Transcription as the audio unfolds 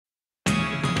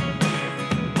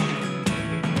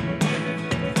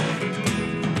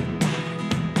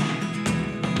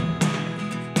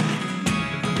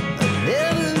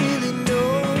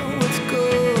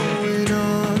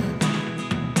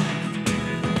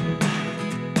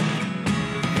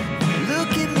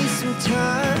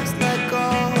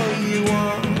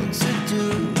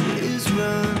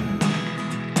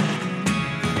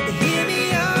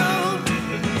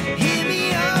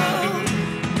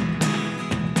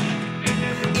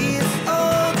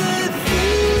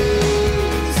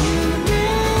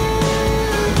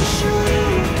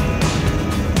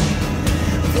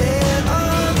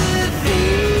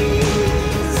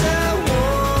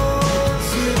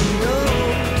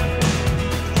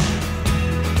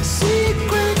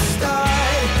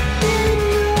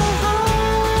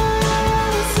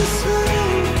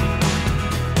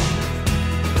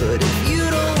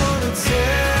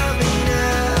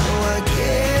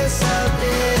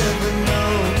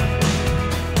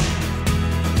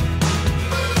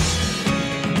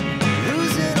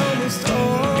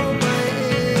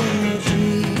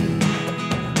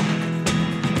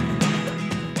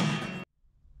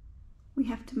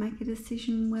make a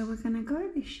decision where we're going to go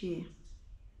this year.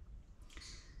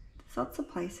 There's lots of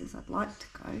places I'd like to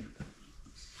go.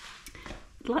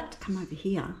 I'd like to come over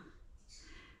here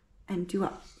and do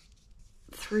up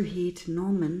through here to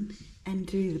Norman and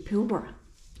do the Pilbara.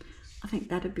 I think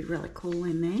that'd be really cool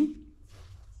in there.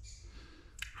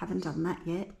 Haven't done that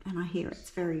yet, and I hear it's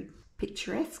very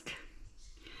picturesque.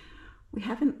 We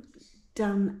haven't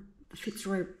done the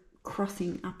Fitzroy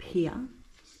crossing up here.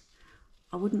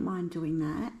 I wouldn't mind doing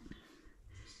that.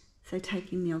 So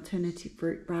taking the alternative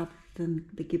route rather than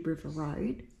the Gibb River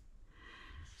Road.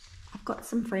 I've got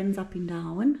some friends up in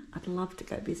Darwin. I'd love to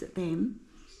go visit them.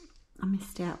 I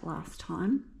missed out last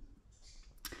time.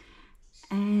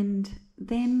 And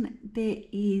then there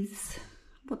is,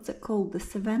 what's it called? The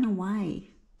Savannah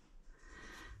Way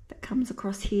that comes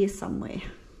across here somewhere.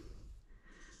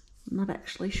 I'm not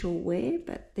actually sure where,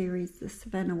 but there is the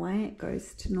Savannah Way. It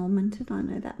goes to Normanton, I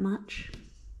know that much.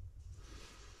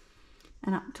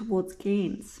 And up towards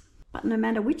Cairns. But no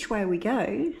matter which way we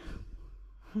go,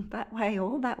 that way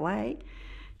or that way,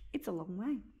 it's a long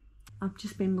way. I've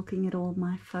just been looking at all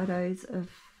my photos of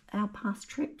our past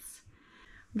trips.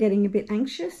 I'm getting a bit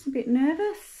anxious, a bit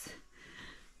nervous,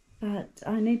 but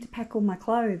I need to pack all my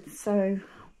clothes. So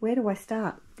where do I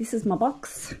start? This is my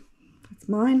box. It's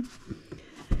mine.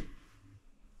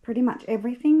 Pretty much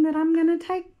everything that I'm going to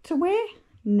take to wear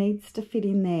needs to fit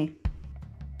in there.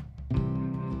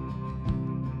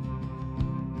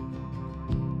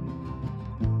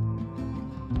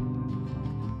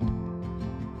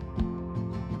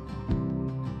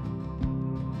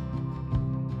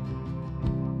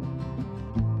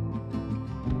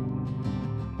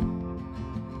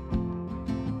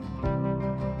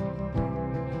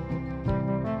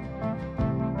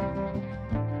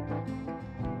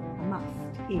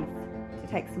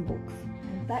 Take some books.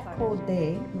 And that cord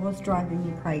there was driving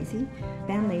me crazy.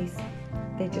 Found these,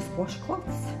 they're just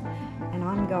washcloths, and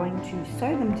I'm going to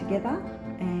sew them together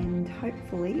and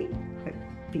hopefully,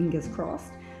 fingers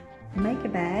crossed, make a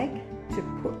bag to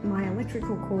put my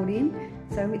electrical cord in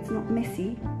so it's not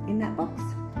messy in that box.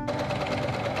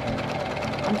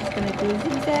 I'm just going to do a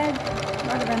zigzag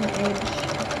right around the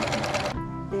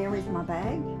edge. There is my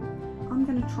bag. I'm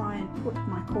going to try and put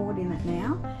my cord in it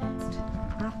now.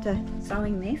 After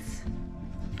sewing this,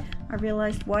 I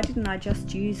realised, why didn't I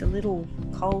just use a little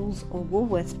Coles or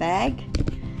Woolworths bag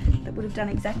that would have done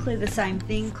exactly the same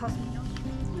thing, cost me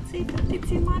nothing. Let's see if it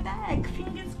fits in my bag,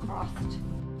 fingers crossed.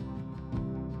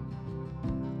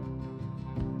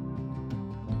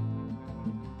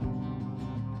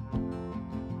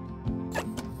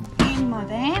 In my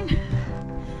van,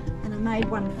 and I made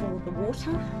one for the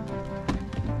water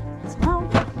as well,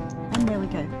 and there we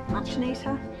go, much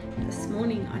neater. This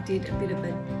morning I did a bit of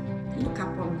a look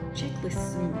up on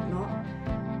checklists and whatnot,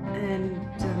 and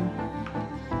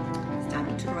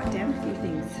started to write down a few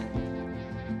things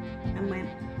and went,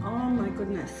 oh my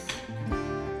goodness,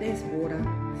 there's water,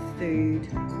 food,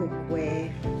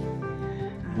 cookware.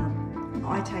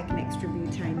 I take an extra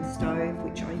butane stove,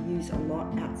 which I use a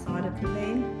lot outside of the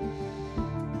van.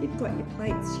 You've got your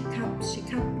plates, your cups, your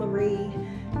cutlery,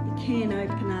 your can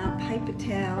opener, paper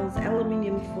towels,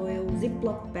 aluminium foil,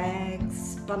 Ziploc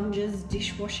bags, sponges,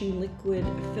 dishwashing liquid,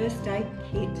 a first aid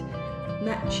kit,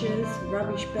 matches,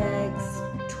 rubbish bags,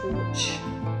 torch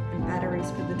and batteries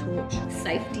for the torch,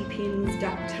 safety pins,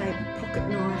 duct tape, pocket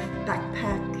knife,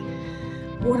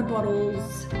 backpack, water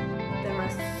bottles. There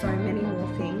are so many more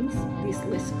things. This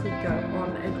list could go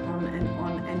on and on and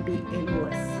on and be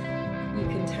endless. You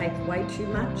can take way too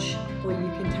much, or you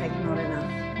can take not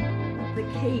enough. The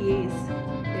key is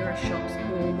there are shops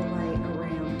all the way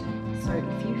around. So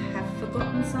if you have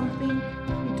forgotten something,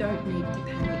 you don't need to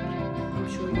panic. I'm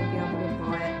sure you'll be able to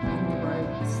buy it on the road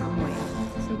somewhere.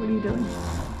 So what are you doing?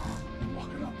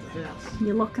 Locking up the house.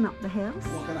 You're locking up the house?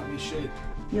 Locking up my shed.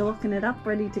 You're locking it up,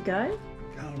 ready to go?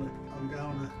 I'm going to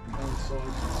go inside.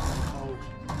 It's cold.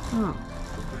 Oh.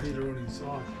 Put the heater on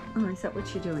inside. Oh, is that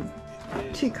what you're doing?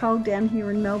 Yes. Too cold down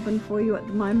here in Melbourne for you at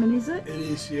the moment, is it? It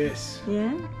is, yes.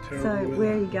 Yeah? Terrible so weather.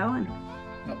 where are you going?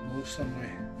 Up north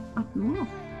somewhere. Up north?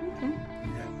 Okay.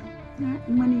 Yeah. Alright,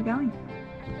 and when are you going?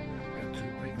 About 2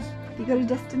 weeks. Have you got a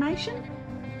destination?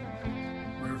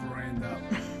 Wherever I end up.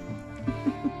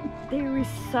 There is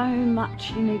so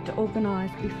much you need to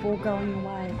organise before going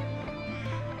away.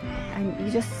 And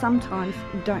you just sometimes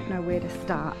don't know where to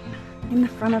start. In the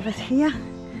front of it here,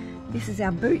 this is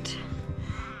our boot.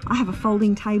 I have a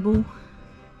folding table.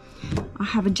 I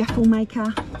have a jaffle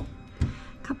maker.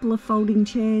 A couple of folding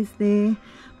chairs there.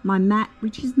 My mat,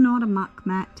 which is not a muck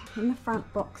mat. In the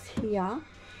front box here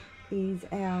is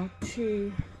our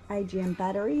 2 AGM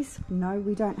batteries. No,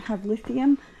 we don't have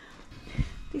lithium.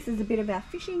 This is a bit of our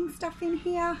fishing stuff in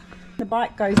here. The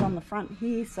bike goes on the front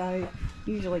here, so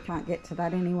usually can't get to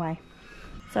that anyway.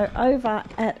 So over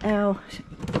at our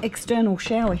external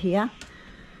shower here,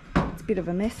 it's a bit of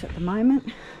a mess at the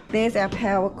moment. There's our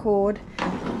power cord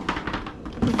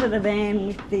for the van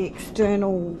with the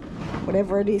external,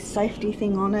 whatever it is, safety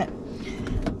thing on it.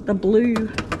 The blue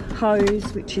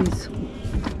hose, which is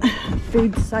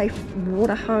food safe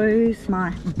water hose.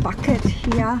 My bucket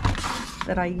here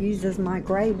that I use as my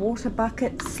grey water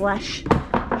bucket slash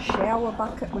shower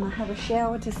bucket when I have a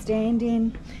shower to stand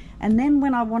in. And then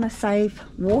when I want to save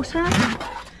water,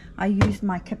 I use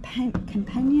my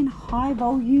companion high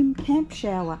volume camp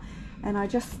shower, and I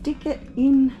just stick it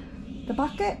in the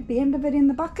bucket, the end of it in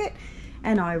the bucket,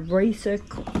 and I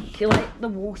recirculate the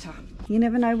water. You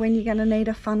never know when you're going to need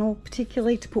a funnel,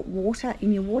 particularly to put water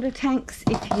in your water tanks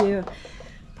if you're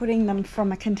putting them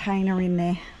from a container in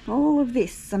there. All of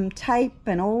this, some tape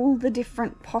and all the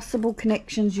different possible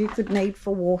connections you could need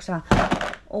for water.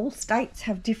 All states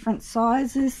have different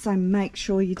sizes, so make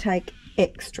sure you take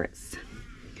extras.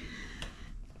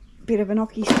 Bit of an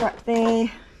ocky strap there,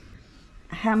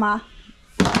 a hammer.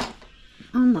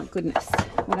 Oh my goodness,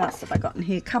 what else have I got in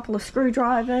here? A couple of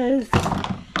screwdrivers,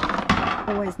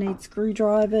 always need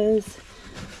screwdrivers,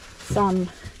 some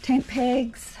tent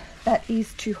pegs, that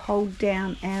is to hold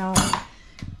down our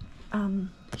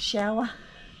shower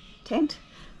tent,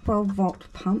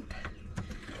 12-volt pump.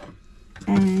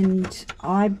 And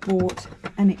I bought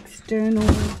an external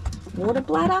water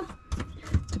bladder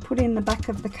to put in the back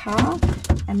of the car,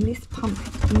 and this pump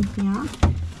in here,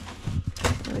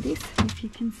 there it is, if you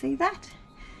can see that.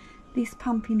 This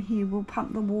pump in here will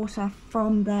pump the water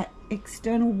from that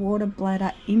external water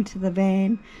bladder into the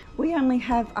van. We only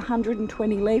have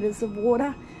 120 litres of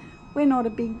water. We're not a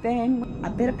big van. I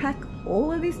better pack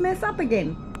all of this mess up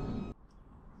again.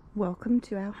 Welcome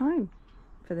to our home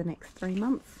for the next 3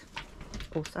 months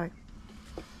or so.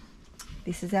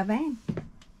 This is our van.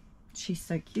 She's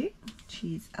so cute.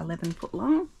 She's 11 foot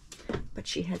long, but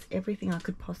she has everything I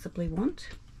could possibly want.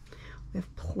 We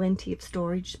have plenty of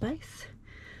storage space.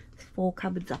 4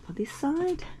 cupboards up on this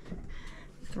side,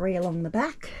 3 along the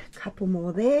back, a couple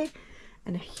more there,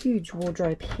 and a huge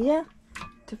wardrobe here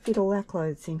to fit all our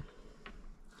clothes in.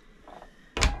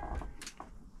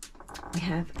 We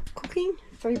have cooking,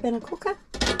 3-burner cooker,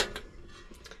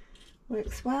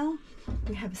 works well.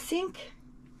 We have a sink,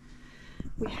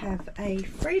 we have a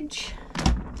fridge,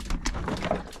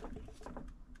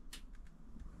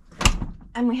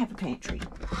 and we have a pantry.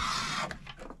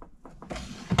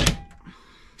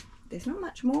 There's not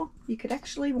much more you could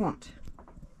actually want,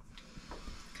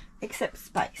 except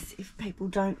space if people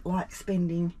don't like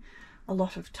spending a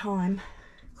lot of time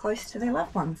close to their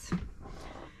loved ones.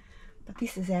 But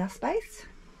this is our space.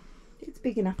 It's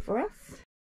big enough for us.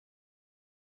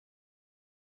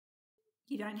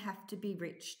 You don't have to be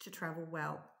rich to travel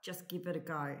well. Just give it a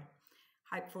go.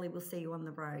 Hopefully we'll see you on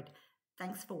the road.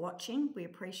 Thanks for watching. We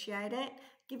appreciate it.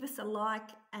 Give us a like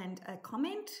and a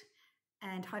comment,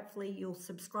 and hopefully you'll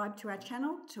subscribe to our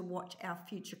channel to watch our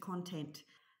future content.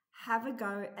 Have a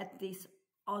go at this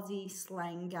Aussie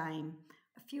slang game.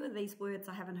 A few of these words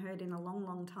I haven't heard in a long,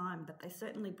 long time, but they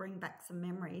certainly bring back some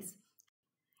memories.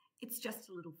 It's just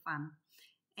a little fun.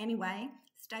 Anyway,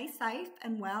 stay safe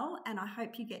and well, and I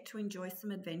hope you get to enjoy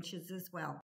some adventures as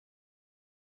well.